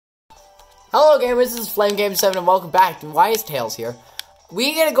Hello gamers, this is Flame Game 7 and welcome back to Why Is Tails here.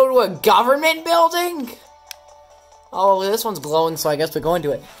 We gonna go to a government building? Oh, this one's glowing, so I guess we're going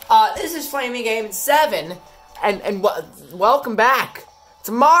to it. This is Flaming Game 7, and welcome back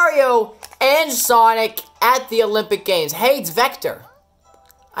to Mario and Sonic at the Olympic Games. Hey, it's Vector.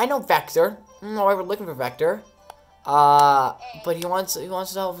 I know Vector. No, we're looking for Vector. But he wants to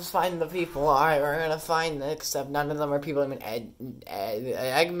help us find the people. Alright, we're gonna find them, except none of them are people. I mean,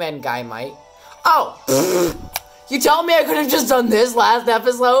 Eggman guy might. Oh! You told me I could have just done this last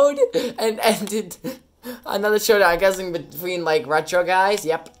episode? And ended another showdown, I'm guessing between, like, retro guys?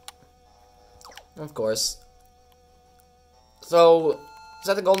 Yep. Of course. So, is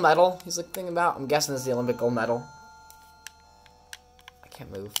that the gold medal he's like thinking about? I'm guessing it's the Olympic gold medal. I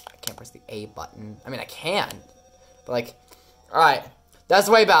can't move. I can't press the A button. I mean, I can. But, like, alright. That's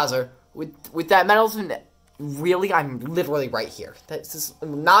the way, Bowser. With that medal, really, I'm literally right here. This will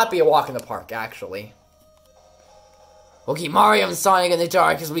not be a walk in the park, actually. We'll keep Mario and Sonic in the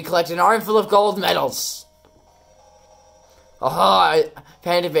dark as we collect an armful of gold medals. I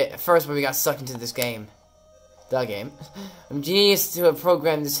panicked a bit at first when we got sucked into this game. The game. I'm genius to have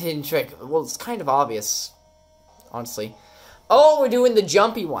programmed this hidden trick. Well, it's kind of obvious, honestly. Oh, we're doing the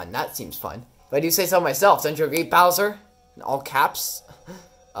jumpy one. That seems fun. If I do say so myself, don't you agree, Bowser? In all caps.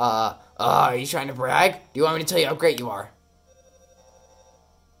 Are you trying to brag? Do you want me to tell you how great you are?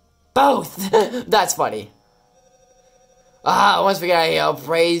 Both! That's funny. Once we get here, I'll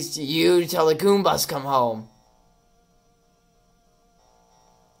praise you till the Goombas come home.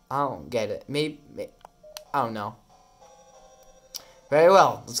 I don't get it. Maybe I don't know. Very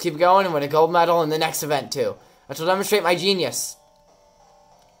well. Let's keep going and win a gold medal in the next event, too. I shall demonstrate my genius.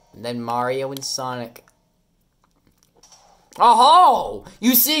 And then Mario and Sonic. Oh,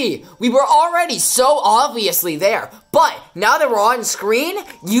 you see, we were already so obviously there, but now that we're on screen,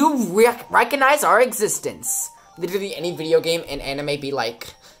 you recognize our existence. Literally any video game and anime be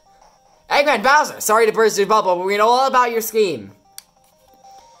like, Eggman, Bowser, sorry to burst your bubble, but we know all about your scheme.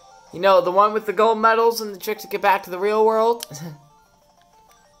 You know, the one with the gold medals and the trick to get back to the real world?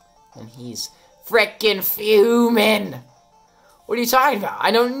 And he's frickin' fuming. What are you talking about?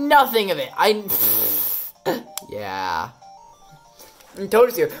 I know nothing of it. Yeah. And Toad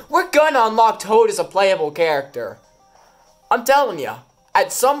is here. We're gonna unlock Toad as a playable character. I'm telling you.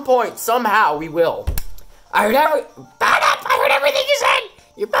 At some point, somehow, we will. I heard everything you said!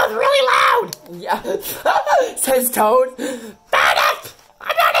 You're both really loud! Yeah. Says Toad. Back up!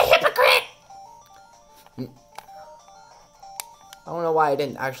 I'm not a hypocrite! I don't know why I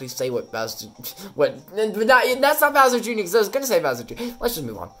didn't actually say what Bowser... That's not Bowser Jr. because I was gonna say Bowser Jr. Let's just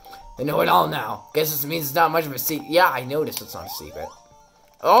move on. I know it all now. Guess this means it's not much of a secret. Yeah, I noticed it's not a secret.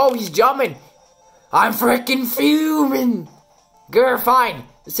 Oh, he's jumping. I'm freaking fuming. Grr, fine.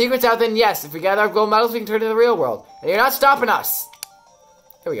 The secret's out then, yes. If we gather our gold medals, we can turn to the real world. And you're not stopping us.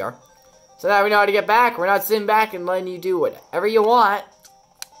 Here we are. So now we know how to get back. We're not sitting back and letting you do whatever you want.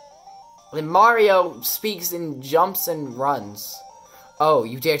 Then Mario speaks and jumps and runs. Oh,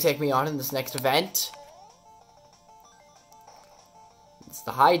 you dare take me on in this next event? It's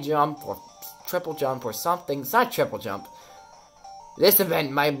the high jump, or triple jump, or something. It's not triple jump. This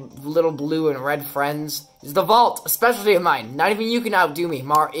event, my little blue and red friends, is the vault, a specialty of mine. Not even you can outdo me.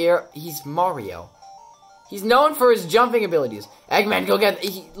 He's Mario. He's known for his jumping abilities. Eggman, go get...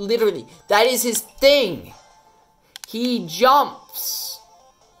 literally, that is his thing. He jumps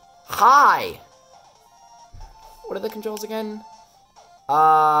high. What are the controls again?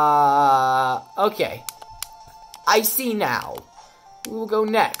 Okay. I see now. We will go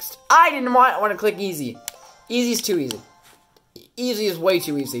next. I didn't want to click easy. Easy is too easy. Easy is way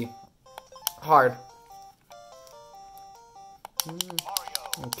too easy. Hard.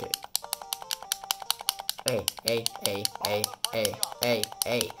 Okay.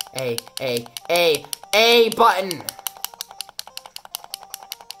 A button.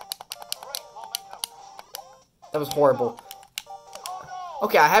 That was horrible.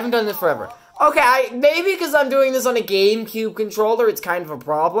 Okay, I haven't done this forever. Okay, maybe because I'm doing this on a GameCube controller, it's kind of a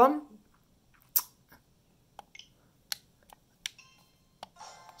problem.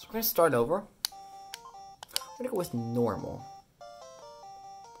 So we're gonna start over. I'm gonna go with normal.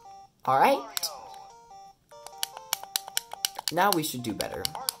 Alright. Now we should do better.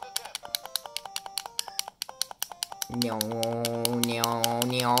 No.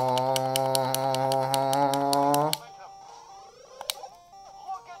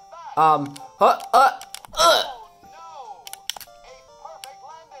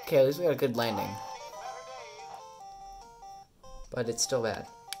 Okay, at least we got a good landing. But it's still bad.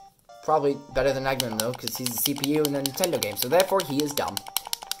 Probably better than Eggman, though, because he's a CPU in a Nintendo game, so therefore he is dumb.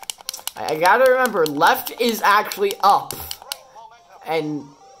 I gotta remember, left is actually up. And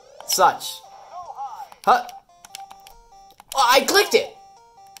such. Huh? Oh, I clicked it!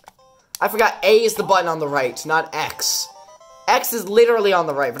 I forgot A is the button on the right, not X. X is literally on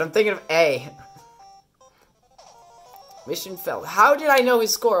the right, but I'm thinking of A. Mission failed. How did I know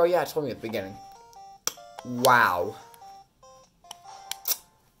his score? Oh yeah, it told me at the beginning. Wow.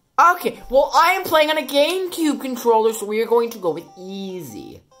 Okay, well I am playing on a GameCube controller, so we are going to go with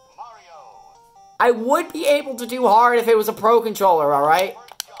easy. I would be able to do hard if it was a pro controller, alright?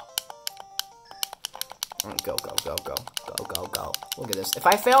 Go, go, go, go, go, go, go. Look at this. If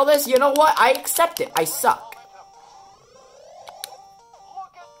I fail this, you know what? I accept it. I suck.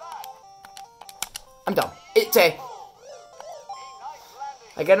 I'm dumb. It's A.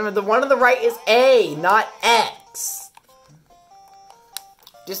 I get him. The one on the right is A, not X.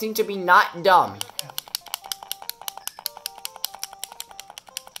 Just need to be not dumb.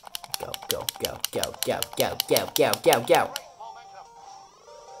 Go, go, go, go, go, go, go, go, go, go.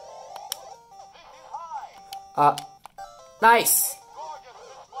 Nice.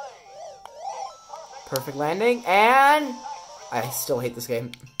 Perfect landing, and I still hate this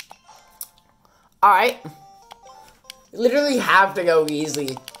game. Alright. Literally have to go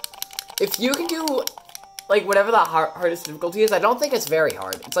easy. If you can do, like, whatever the hardest difficulty is, I don't think it's very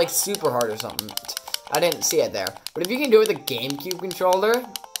hard. It's, like, super hard or something. I didn't see it there. But if you can do it with a GameCube controller,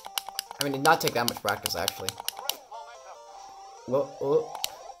 I mean, it did not take that much practice, actually. Whoa, whoa,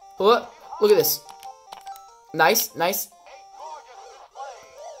 whoa. Look at this. Nice, nice.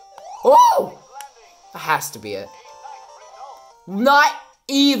 Oh! That has to be it. Not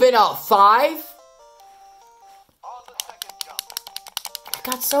even a 5? I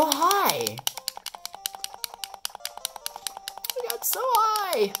got so high. I got so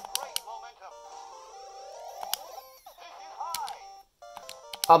high.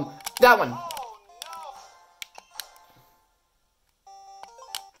 That one.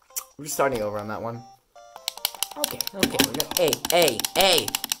 We're just starting over on that one. Okay, okay, we're gonna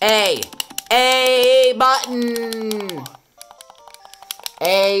A button!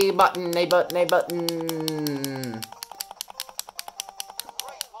 A button, A button, A button.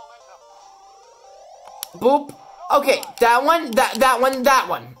 Boop. Okay, that one, that one, that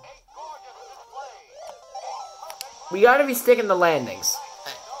one. We gotta be sticking the landings.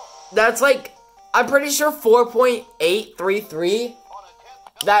 That's like, I'm pretty sure 4.833.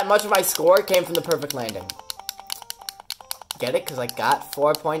 That much of my score came from the perfect landing. Get it? Because I got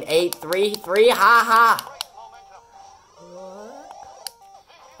 4.833. Ha ha.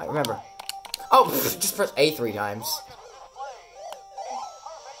 I remember. Oh, just press A 3 times.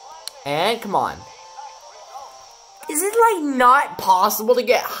 And come on. Is it like not possible to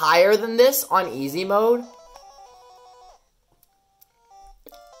get higher than this on easy mode?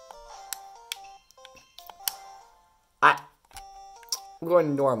 I'm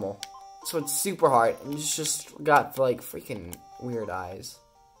going normal. So it's super hard. And it's just got like freaking weird eyes.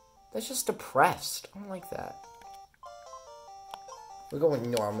 That's just depressed. I don't like that. We're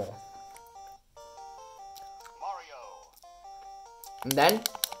going normal. And then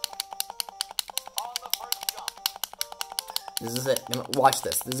this is it. Watch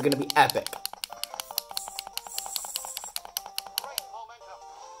this. This is gonna be epic.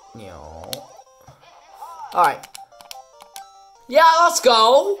 Alright. Yeah, let's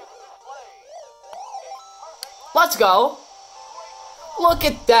go. Let's go. Look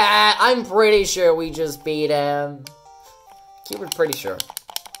at that. I'm pretty sure we just beat him. Keyword pretty sure.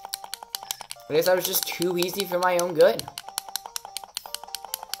 I guess that was just too easy for my own good.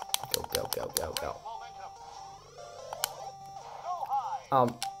 Go, go, go, go, go.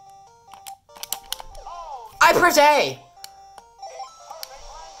 I press A!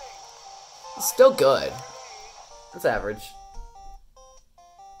 It's still good. It's average.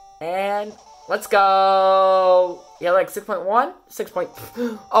 And let's go. Yeah, like 6.1? 6.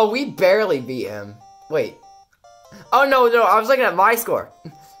 Oh, we barely beat him. Wait. Oh, no, I was looking at my score.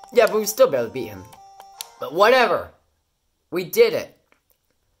 Yeah, but we still barely beat him. But whatever. We did it.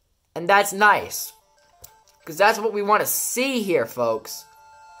 And that's nice. Because that's what we want to see here, folks.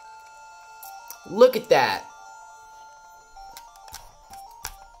 Look at that.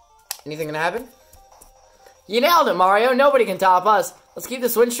 Anything gonna happen? You nailed it, Mario. Nobody can top us. Let's keep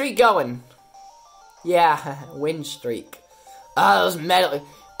this win streak going. Yeah, win streak. Those meddling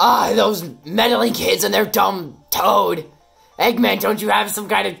kids and their dumb Toad. Eggman, don't you have some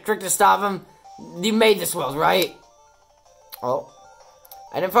kind of trick to stop them? You made this world, right? Oh.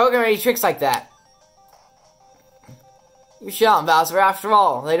 I didn't program any tricks like that. You shouldn't, Bowser. After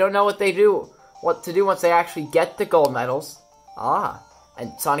all, they don't know what to do once they actually get the gold medals. Ah.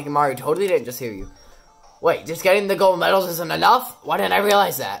 And Sonic and Mario totally didn't just hear you. Wait, just getting the gold medals isn't enough? Why didn't I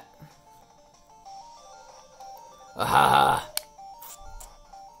realize that? Aha.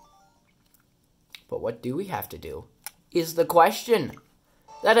 But what do we have to do? Is the question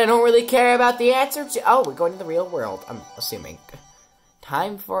that I don't really care about the answer to. Oh, we're going to the real world, I'm assuming.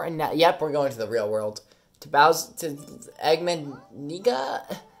 Time for a yep, we're going to the real world. To Bowser, to Eggman Niga,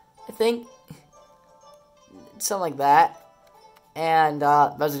 I think. Something like that. And,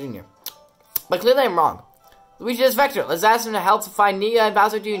 Bowser Jr. But clearly I'm wrong. Luigi is Vector. Let's ask him to help to find Niga and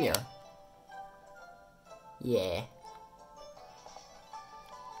Bowser Jr. Yeah.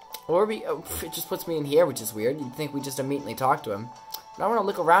 Or it just puts me in here, which is weird. You'd think we just immediately talk to him. But I want to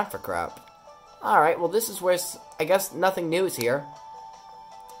look around for crap. Alright, well this is where, I guess nothing new is here.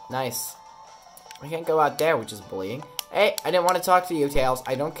 Nice. We can't go out there, which is bullying. Hey, I didn't want to talk to you, Tails.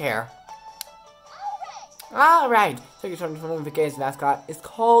 I don't care. Alright. So your 2020 game's mascot is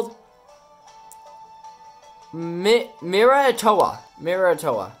called Miratoa.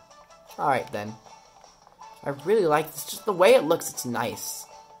 Miratoa. Alright then. I really like this. Just the way it looks, it's nice.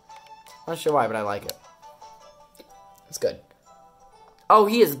 I'm not sure why, but I like it. It's good. Oh,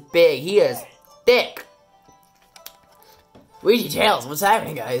 he is big. He is thick. Luigi Tails, what's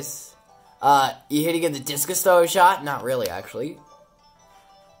happening, guys? You here to get the discus throw shot? Not really, actually.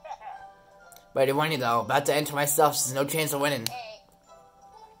 But I did warn you, though. About to enter myself, so there's no chance of winning.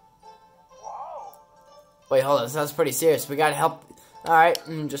 Wait, hold on. This sounds pretty serious. We gotta help. Alright,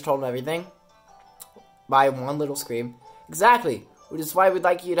 just told him everything. By one little scream. Exactly. Which is why we'd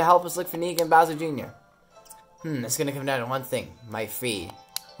like you to help us look for Niga and Bowser Jr. It's gonna come down to one thing. My fee.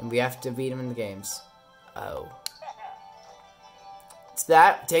 And we have to beat him in the games. Oh. It's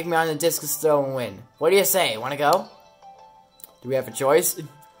that. Take me on the discus throw and win. What do you say? Wanna go? Do we have a choice?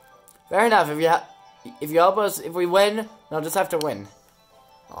 Fair enough. If you help us, if we win, I'll just have to win.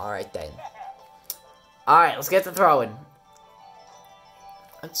 Alright then. Alright, let's get to throwing.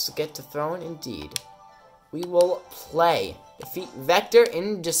 Let's get to throwing indeed. We will play. Defeat Vector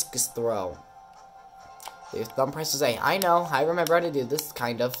in discus throw. Your thumb presses A. I know. I remember how to do this,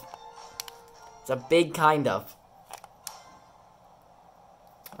 kind of. It's a big kind of.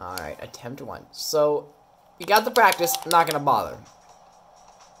 Alright, attempt 1. So, we got the practice. I'm not gonna bother.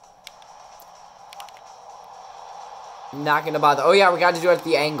 Not gonna bother. Oh yeah, we got to do it at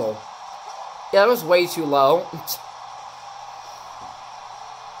the angle. Yeah, that was way too low.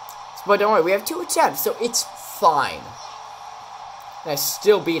 But don't worry, we have 2 attempts, so it's fine. And I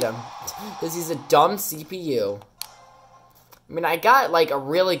still beat him. Because he's a dumb CPU. I mean, I got, like, a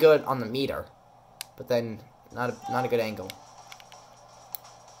really good on the meter. But then, not a good angle.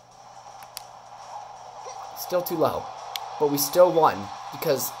 Still too low. But we still won.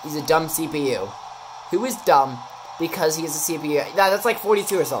 Because he's a dumb CPU. Who is dumb because he has a CPU? Yeah, that's like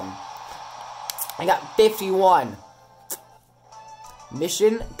 42 or something. I got 51.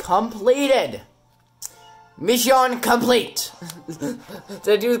 Mission completed. Mission complete. Did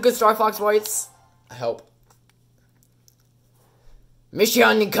I do a good Star Fox voice? I hope.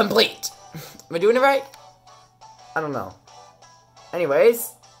 Mission complete. Am I doing it right? I don't know. Anyways.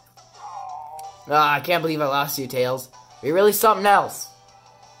 I can't believe I lost you, Tails. You're really something else.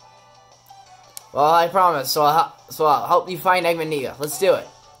 Well, I promise. So I'll help you find Eggman Niga. Let's do it.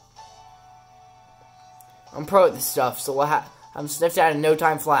 I'm pro at this stuff, so I'm sniffed out in no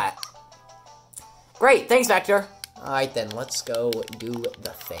time flat. Great, thanks, Vector. Alright then, let's go do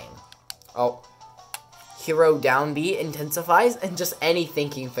the thing. Oh. Hero downbeat intensifies, and just any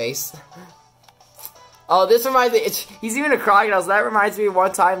thinking face. Oh, this reminds me, he's even a crocodile, so that reminds me of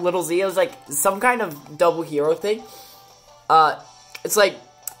one time, Little Z, it was like some kind of double hero thing. It's like,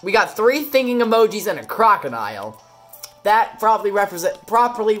 we got 3 thinking emojis and a crocodile. That properly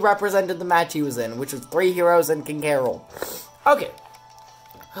represented the match he was in, which was 3 heroes and King Carol. Okay.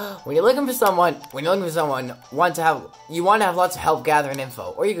 When you're looking for someone, you want to have lots of help gathering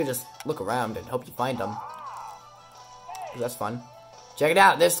info, or you can just look around and hope you find them. That's fun. Check it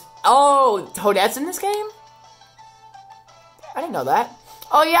out. Toadette's in this game? I didn't know that.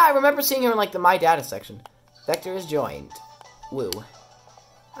 Oh yeah, I remember seeing her in like the My Data section. Vector is joined. Woo.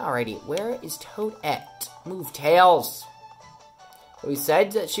 Alrighty, where is Toadette? Move, Tails. We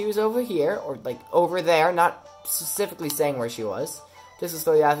said that she was over here, or like over there, not specifically saying where she was. This is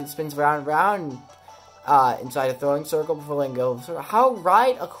so the athlete spins round and round inside a throwing circle before letting go. So how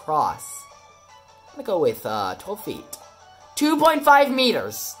right across? I'm gonna go with 12 feet. 2.5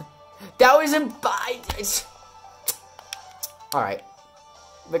 meters. That was Alright.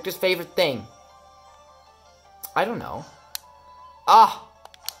 Victor's favorite thing. I don't know. Of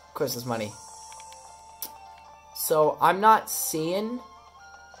course, it's money. So, I'm not seeing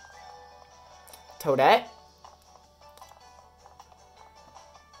Toadette?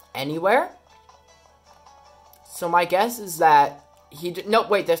 Anywhere? So my guess is that he did. No,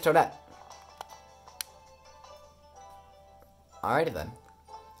 wait, there's Toadette. Alrighty then.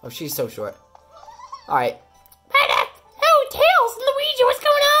 Oh, she's so short. Alright. Oh, Tails, Luigi, what's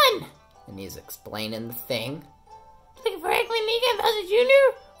going on? And he's explaining the thing. Looking for Eggman, Nika, and Bowser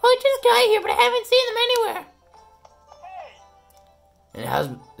Jr.? Well, I just got here, but I haven't seen them anywhere. And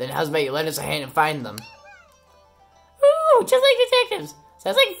how's about you lend us a hand and find them? Ooh, just like detectives.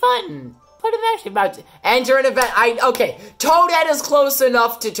 Sounds like fun. But I'm actually about to enter an event. Okay, Toadette is close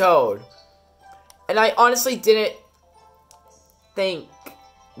enough to Toad. And I honestly didn't think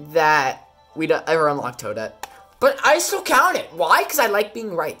that we'd ever unlock Toadette. But I still count it. Why? Because I like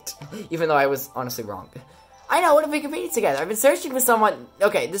being right. Even though I was honestly wrong. I know, what if we could beat it together? I've been searching for someone.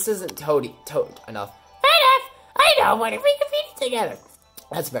 Okay, this isn't Toad enough. I know, what if we could beat it together?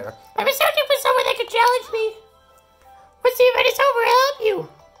 That's better. I've been searching for someone that could challenge me. Once the event is over, I'll help you.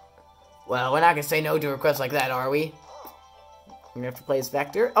 Well, we're not gonna say no to requests like that, are we? We're gonna have to play as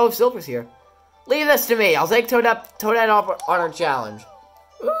Vector. Oh, Silver's here. Leave this to me. I'll take Toadette up on our challenge.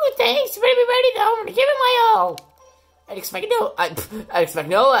 Ooh, thanks. You better be ready, though. I'm gonna give it my all. I'd expect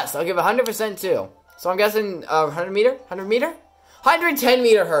no less. I'll give 100% too. So I'm guessing 100 meter? 100 meter? 110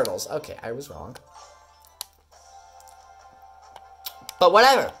 meter hurdles. Okay, I was wrong. But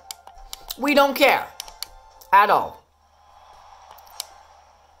whatever. We don't care. At all.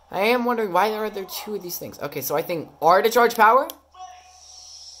 I am wondering why there are two of these things. Okay, so I think R to charge power?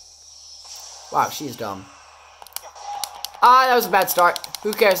 Wow, she's dumb. Ah, that was a bad start.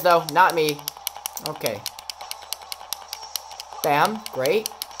 Who cares though? Not me. Okay. Bam. Great.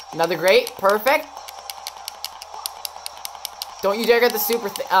 Another great. Perfect. Don't you dare get the super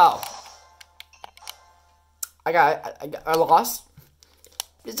thing. Oh. I lost.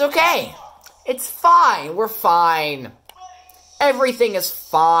 It's okay. It's fine. We're fine. Everything is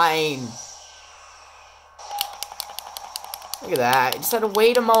fine. Look at that. I just had to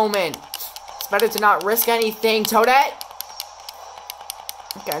wait a moment. It's better to not risk anything. Toadette?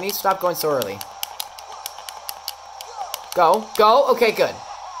 Okay, I need to stop going so early. Go. Go. Okay, good.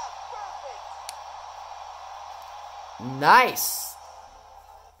 Nice.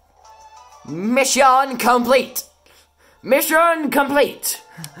 Mission complete. Mission complete.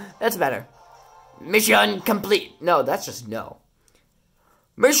 That's better. Mission complete. No, that's just no.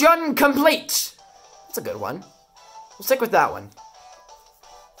 Mission complete. That's a good one. We'll stick with that one.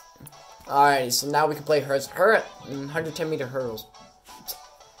 Alright, so now we can play her 110 meter hurdles.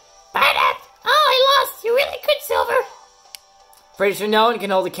 Oh, I lost. You really could, Silver. Pretty sure no one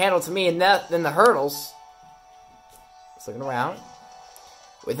can hold a candle to me in the hurdles. Just looking around.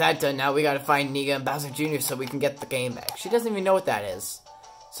 With that done, now we gotta find Nika and Bowser Jr. so we can get the game back. She doesn't even know what that is.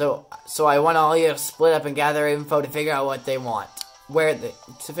 So I want all you to split up and gather info to figure out what they want. To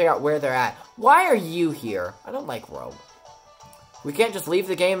figure out where they're at. Why are you here? I don't like Rogue. We can't just leave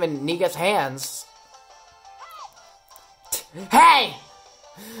the game in Nika's hands. Hey!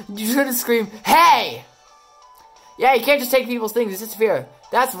 You should have screamed, hey! Yeah, you can't just take people's things and disappear.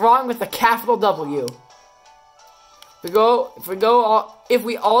 That's wrong with the capital W. If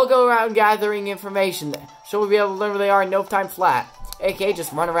we all go around gathering information, she'll be able to learn where they are in no time flat. AKA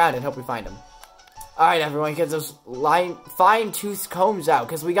just run around and hope we find them. Alright, everyone, get those fine-tooth combs out,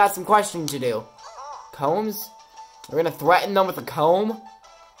 because we got some questioning to do. Combs? We're gonna threaten them with a comb? I'm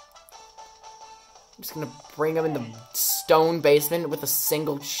just gonna bring them in the stone basement with a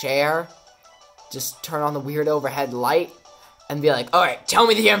single chair. Just turn on the weird overhead light and be like, alright, tell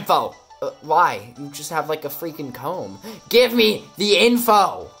me the info. Why? You just have like a freaking comb. Give me the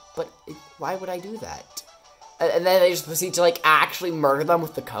info! But why would I do that? And then they just proceed to like actually murder them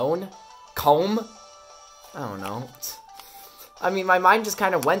with the comb? I don't know. I mean, my mind just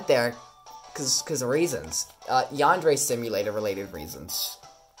kind of went there because of reasons. Yandere Simulator related reasons.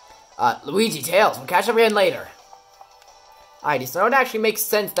 Luigi, Tails, we'll catch up again later. Alrighty, so it actually makes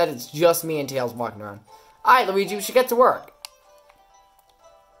sense that it's just me and Tails walking around. Alright, Luigi, we should get to work.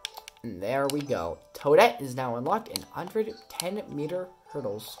 And there we go. Toadette is now unlocked in 110 meter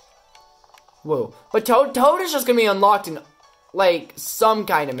hurdles. Whoa. But Toad is just gonna be unlocked in, like, some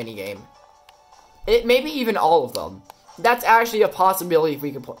kind of minigame. Maybe even all of them. That's actually a possibility if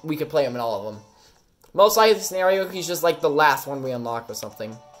we could play him in all of them. Most likely scenario, he's just like the last one we unlock or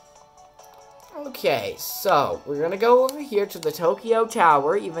something. Okay, so we're gonna go over here to the Tokyo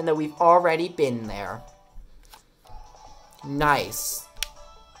Tower, even though we've already been there. Nice.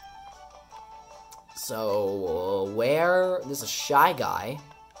 So, there's a Shy Guy,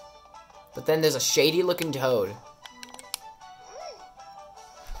 but then there's a shady looking Toad.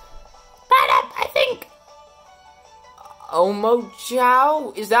 I think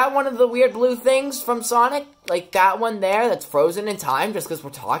Omochao? Is that one of the weird blue things from Sonic? Like that one there that's frozen in time just because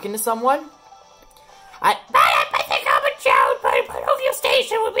we're talking to someone? I think Omochao but Tokyo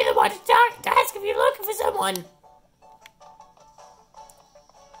Station would be the one to talk to ask if you're looking for someone.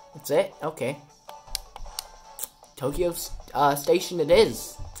 That's it? Okay. Tokyo Station it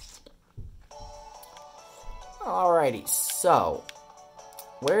is. Alrighty, so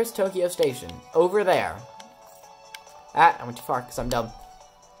where's Tokyo Station? Over there. Ah, I went too far because I'm dumb.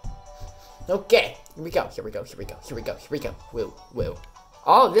 Okay, here we go, here we go, here we go, here we go, here we go. Woo, woo.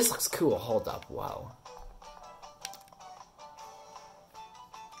 Oh, this looks cool. Hold up, whoa.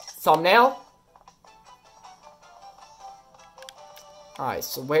 Thumbnail? Alright,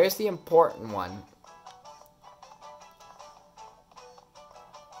 so where's the important one?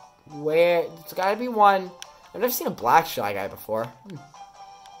 Where? There's gotta be one. I've never seen a black Shy Guy before.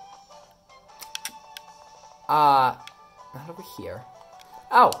 Not over here.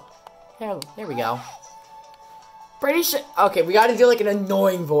 Oh, here we go. Pretty sure. Okay, we gotta do like an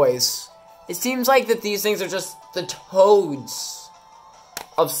annoying voice. It seems like that these things are just the toads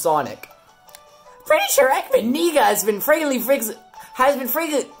of Sonic. Pretty sure Eggman Niga has been freaking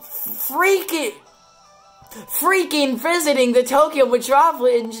visiting the Tokyo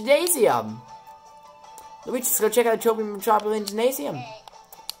Metropolitan Gymnasium. Let me just go check out the Tokyo Metropolitan Gymnasium.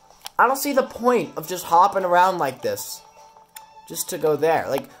 I don't see the point of just hopping around like this. Just to go there.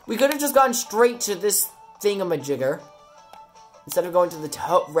 Like, we could have just gone straight to this thingamajigger. Instead of going to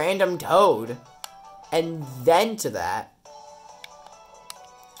the random toad. And then to that.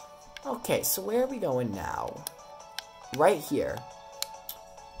 Okay, so where are we going now? Right here.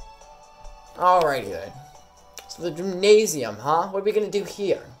 Alrighty then. So the gymnasium, huh? What are we gonna do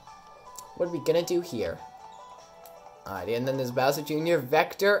here? What are we gonna do here? Alrighty, and then there's Bowser Jr.,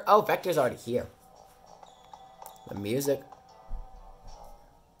 Vector. Oh, Vector's already here. The music.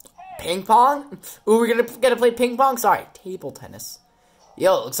 Ping pong? Ooh, we're gonna play ping pong? Sorry, table tennis.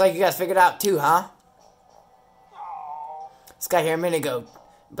 Yo, looks like you guys figured it out too, huh? This got here a minute ago,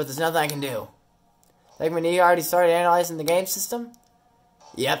 but there's nothing I can do. Like when you already started analyzing the game system?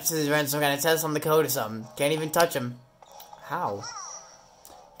 Yep, so he's running some kind of test on the code or something. Can't even touch him. How?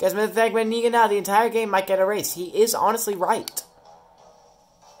 Guys, with Eggman Niga now, the entire game might get erased. He is honestly right.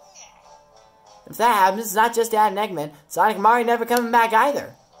 If that happens, it's not just Dad and Eggman. Sonic and Mario never coming back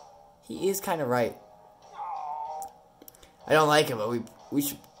either. He is kind of right. I don't like it, but we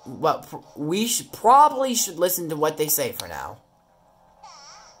probably should listen to what they say for now.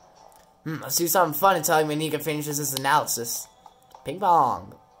 Let's do something fun until Eggman Niga finishes his analysis. Ping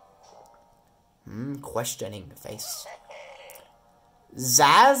pong. Questioning face.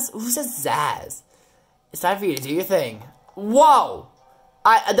 Zaz? Who says Zaz? It's time for you to do your thing. Whoa!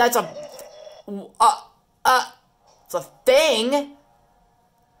 That's a... it's a thing?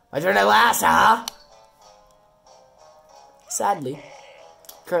 My turn at last, huh? Sadly.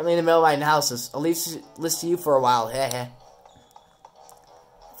 Currently in the middle of my analysis. I'll listen to you for a while. Heh. I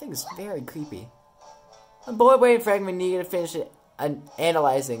think it's very creepy. I'm bored waiting for Eggman Niga to finish it and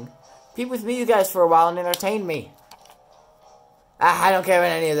analyzing. Keep with me, you guys, for a while and entertain me. I don't care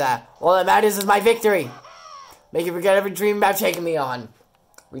about any of that. All that matters is my victory. Make you forget every dream about taking me on.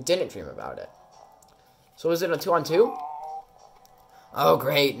 We didn't dream about it. So is it a 2-on-2? Oh,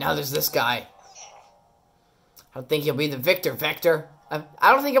 great. Now there's this guy. I don't think he'll be the victor, Vector.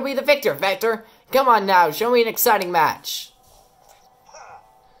 I don't think he'll be the victor, Vector. Come on now. Show me an exciting match.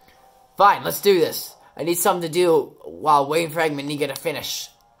 Fine, let's do this. I need something to do while waiting for Eggman Niga to finish.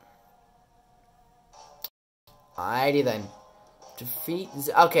 Alrighty then. Defeat...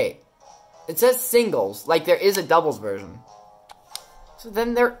 Okay. It says singles. Like there is a doubles version. So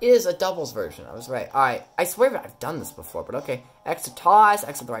then there is a doubles version. I was right. Alright. I swear I've done this before, but okay. X to toss.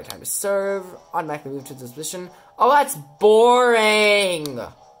 X at the right time to serve. Automatically move to this position. Oh, that's boring!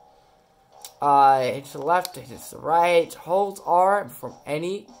 Hit to the left. Hit to the right. Hold R from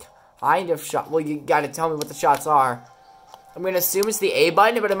any kind of shot. Well, you gotta tell me what the shots are. I'm gonna assume it's the A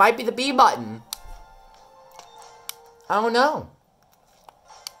button, but it might be the B button. I don't know.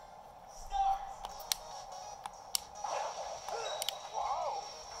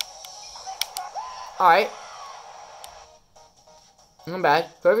 Alright. Not bad.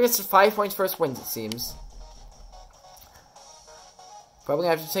 Whoever gets to 5 points first wins, it seems. Probably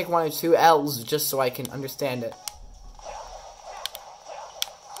gonna have to take 1 or 2 L's just so I can understand it.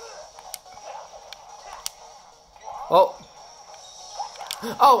 Oh.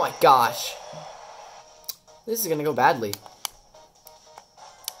 Oh my gosh. This is gonna go badly.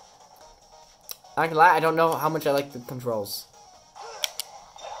 Not gonna lie, I don't know how much I like the controls.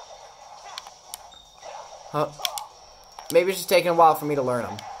 maybe it's just taking a while for me to learn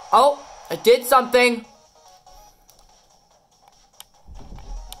them. Oh, I did something.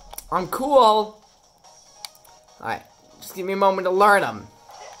 I'm cool. Alright, just give me a moment to learn them.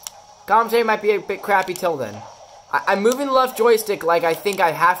 Commentary might be a bit crappy till then. I'm moving the left joystick like I think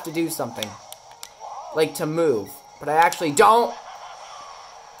I have to do something. Like to move. But I actually don't.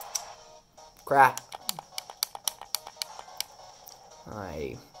 Crap.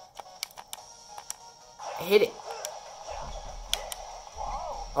 I hit it.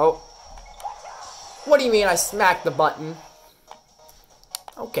 Oh. What do you mean I smacked the button?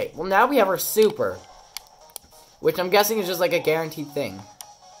 Okay, well now we have our super. Which I'm guessing is just like a guaranteed thing.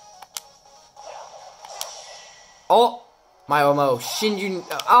 Oh! My Omo, Shinju...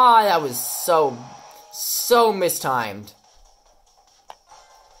 Ah, that was so mistimed.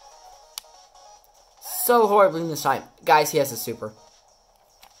 So horribly mistimed. Guys, he has a super.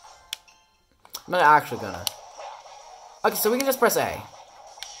 I'm not actually gonna. Okay, so we can just press A.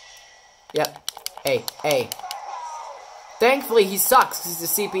 Yep. A. Thankfully, he sucks because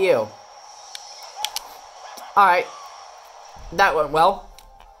he's a CPU. Alright. That went well.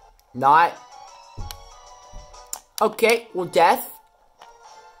 Not. Okay, well, death.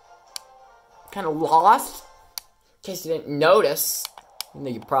 Kind of lost. In case you didn't notice. Even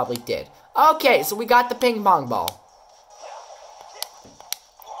though you probably did. Okay, so we got the ping pong ball.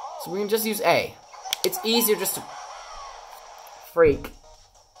 So we can just use A. It's easier just to... Freak.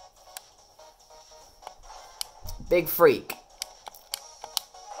 Big freak.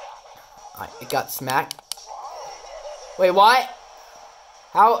 Alright, it got smacked. Wait, what?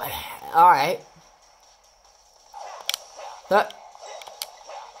 How? Alright.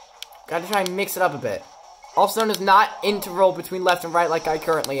 Gotta try and mix it up a bit. Also known as not interval between left and right like I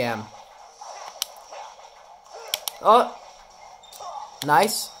currently am. Oh.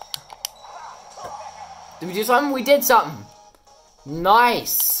 Nice. Did we do something? We did something.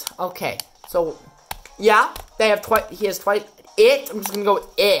 Nice. Okay. So, yeah. They have he has twice. I'm just gonna go with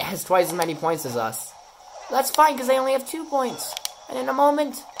it. Has twice as many points as us. That's fine, because they only have 2 points. And in a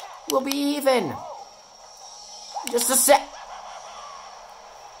moment, we'll be even. Just a sec.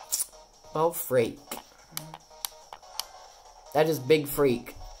 Oh, freak. That is big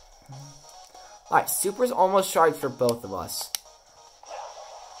freak. Alright, super's almost charged for both of us.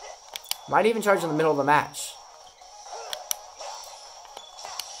 Might even charge in the middle of the match.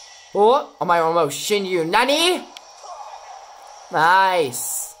 Oh, my almost Shinju. Nani?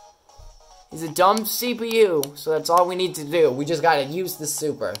 Nice. He's a dumb CPU, so that's all we need to do. We just gotta use the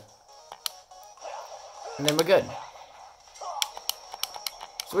super. And then we're good.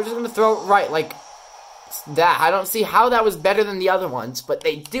 So we're just gonna throw it right, like that. I don't see how that was better than the other ones, but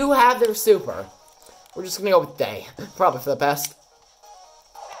they do have their super. We're just gonna go with they. Probably for the best.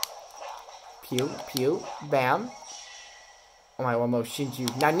 Pew, pew, bam. Oh my, one more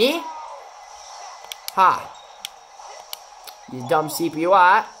Shinju. Nani? Ha. You dumb CPU,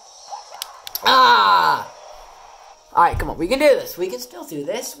 Ah! Alright, come on. We can do this. We can still do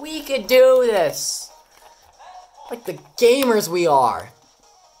this. We can do this. Like the gamers we are.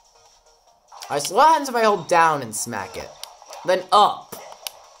 Alright, so what happens if I hold down and smack it? Then up.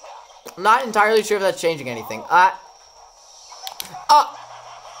 I'm not entirely sure if that's changing anything.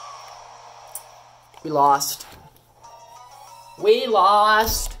 We lost. We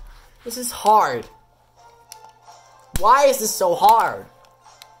lost. This is hard. Why is this so hard?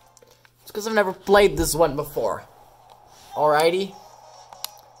 It's because I've never played this one before. Alrighty.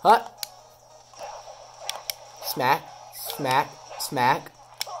 Huh? Smack. Smack. Smack.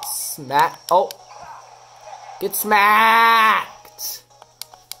 Smack. Oh. Get smacked.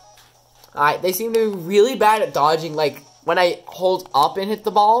 Alright, they seem to be really bad at dodging, like, when I hold up and hit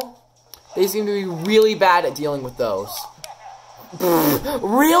the ball. They seem to be really bad at dealing with those.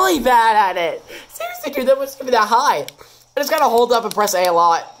 Really bad at it. Seriously, dude, that must be that high. I just gotta hold up and press A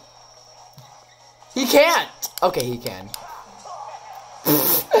lot. He can't. Okay, he can.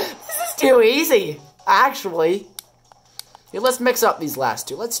 This is too easy, actually. Here, let's mix up these last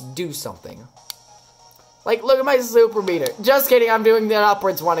two. Let's do something. Like, look at my super meter. Just kidding, I'm doing the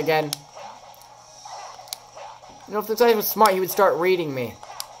upwards one again. You know, if the guy was smart, he would start reading me.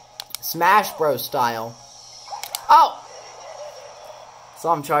 Smash Bros. Style. Oh!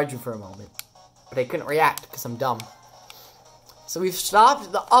 Saw him charging for a moment. But I couldn't react, because I'm dumb. So we've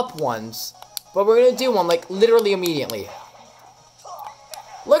stopped the up ones. But we're going to do one, like, literally immediately.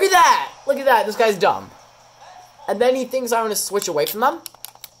 Look at that! Look at that, this guy's dumb. And then he thinks I'm going to switch away from them?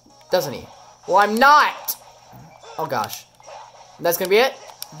 Doesn't he? Well, I'm not! Oh, gosh. That's going to be it?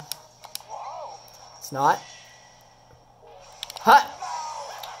 It's not. Huh!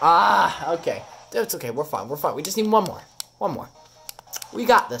 Ah, okay. It's okay, we're fine, we're fine. We just need one more. One more. We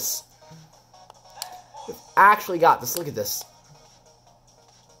got this. We've actually got this. Look at this.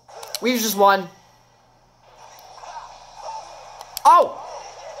 We've just won. Oh!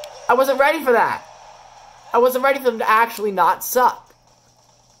 I wasn't ready for that. I wasn't ready for them to actually not suck.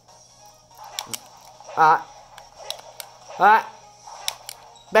 Bam.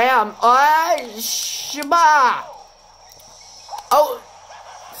 Shaba. Oh.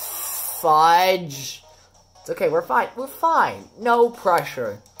 Fudge. It's okay, we're fine. We're fine. No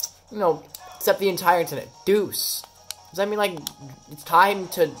pressure. You know, except the entire internet. Deuce. Does that mean, like, it's time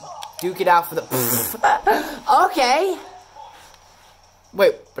to duke it out for the... Okay.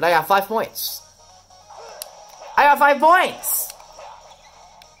 Wait, but I got 5 points. I got 5 points.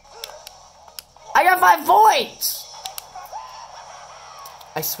 I got 5 points.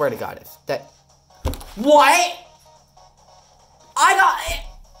 I swear to God, if that... What? I got it.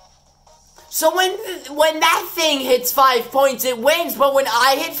 So when that thing hits 5 points, it wins. But when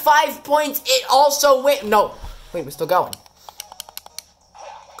I hit 5 points, it also wins. No. Wait, we're still going.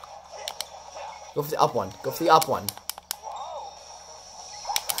 Go for the up one. Go for the up one.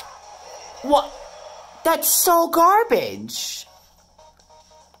 What? That's so garbage.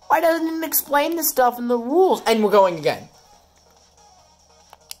 Why doesn't it explain the stuff in the rules? And we're going again.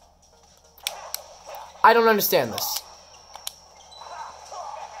 I don't understand this.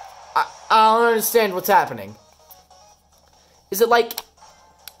 I don't understand what's happening. Is it like,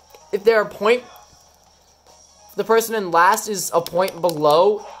 if they're a point, the person in last is a point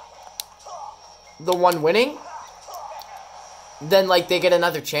below the one winning, then, like, they get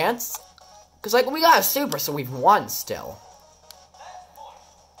another chance? Because, like, we got a super, so we've won still.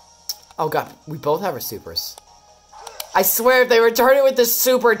 Oh, God, we both have our supers. I swear, if they return it with the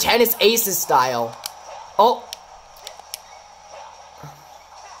super tennis aces style. Oh.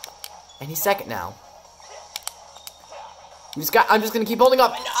 Any second now. I'm just gonna keep holding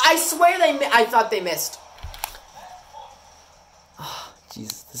up. I swear I thought they missed. Oh,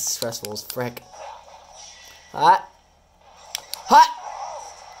 Jesus, this is stressful as frick. Hot. Hot.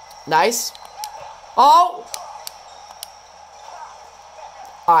 Nice. Oh.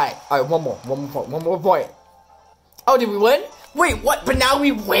 Alright, one more point. Oh, did we win? Wait, what? But now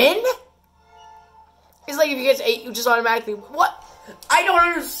we win? It's like if you get to 8, you just automatically... What? I don't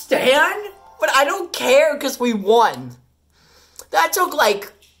understand, but I don't care because we won. That took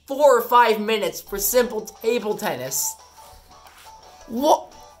like 4 or 5 minutes for simple table tennis.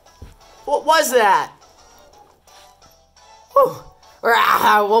 What was that? Whew.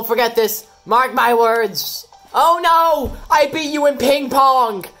 We'll forget this. Mark my words. Oh no! I beat you in ping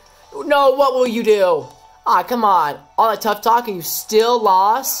pong! No, what will you do? Ah, come on. All that tough talking, you still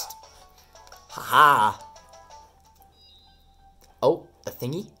lost? Haha. Oh, the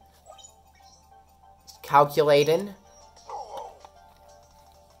thingy? He's calculating.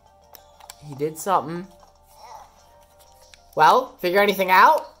 He did something. Well, figure anything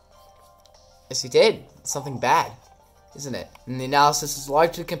out? Yes, he did. Something bad, isn't it? And the analysis is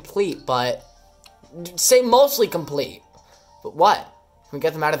largely complete, but... Say mostly complete. But what? Can we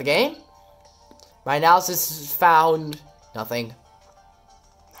get them out of the game? My analysis has found nothing.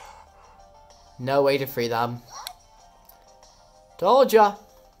 No way to free them. Told ya.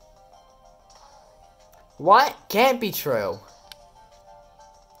 What? Can't be true.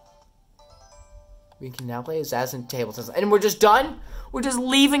 We can now play Assassin Table Tennis. And we're just done? We're just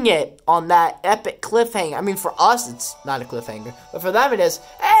leaving it on that epic cliffhanger. I mean, for us, it's not a cliffhanger. But for them, it is.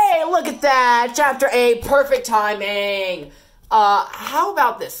 Hey, look at that! Chapter 8, perfect timing! How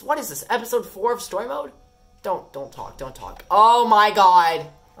about this? What is this? Episode 4 of Story Mode? Don't talk. Oh my god.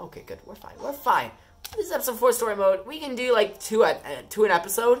 Okay, good. We're fine. This is episode 4 Story Mode. We can do, like, two an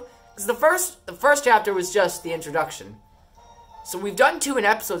episode. Because the first chapter was just the introduction. So we've done 2 an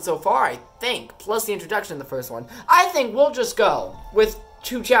episode so far, I think, plus the introduction in the first one. I think we'll just go with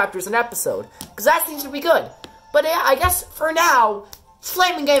 2 chapters an episode, because that seems to be good. But I guess for now,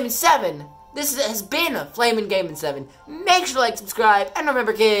 Flamin' Gaming 7. This has been Flamin' Gaming 7. Make sure to like, subscribe, and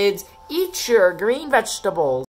remember, kids, eat your green vegetables.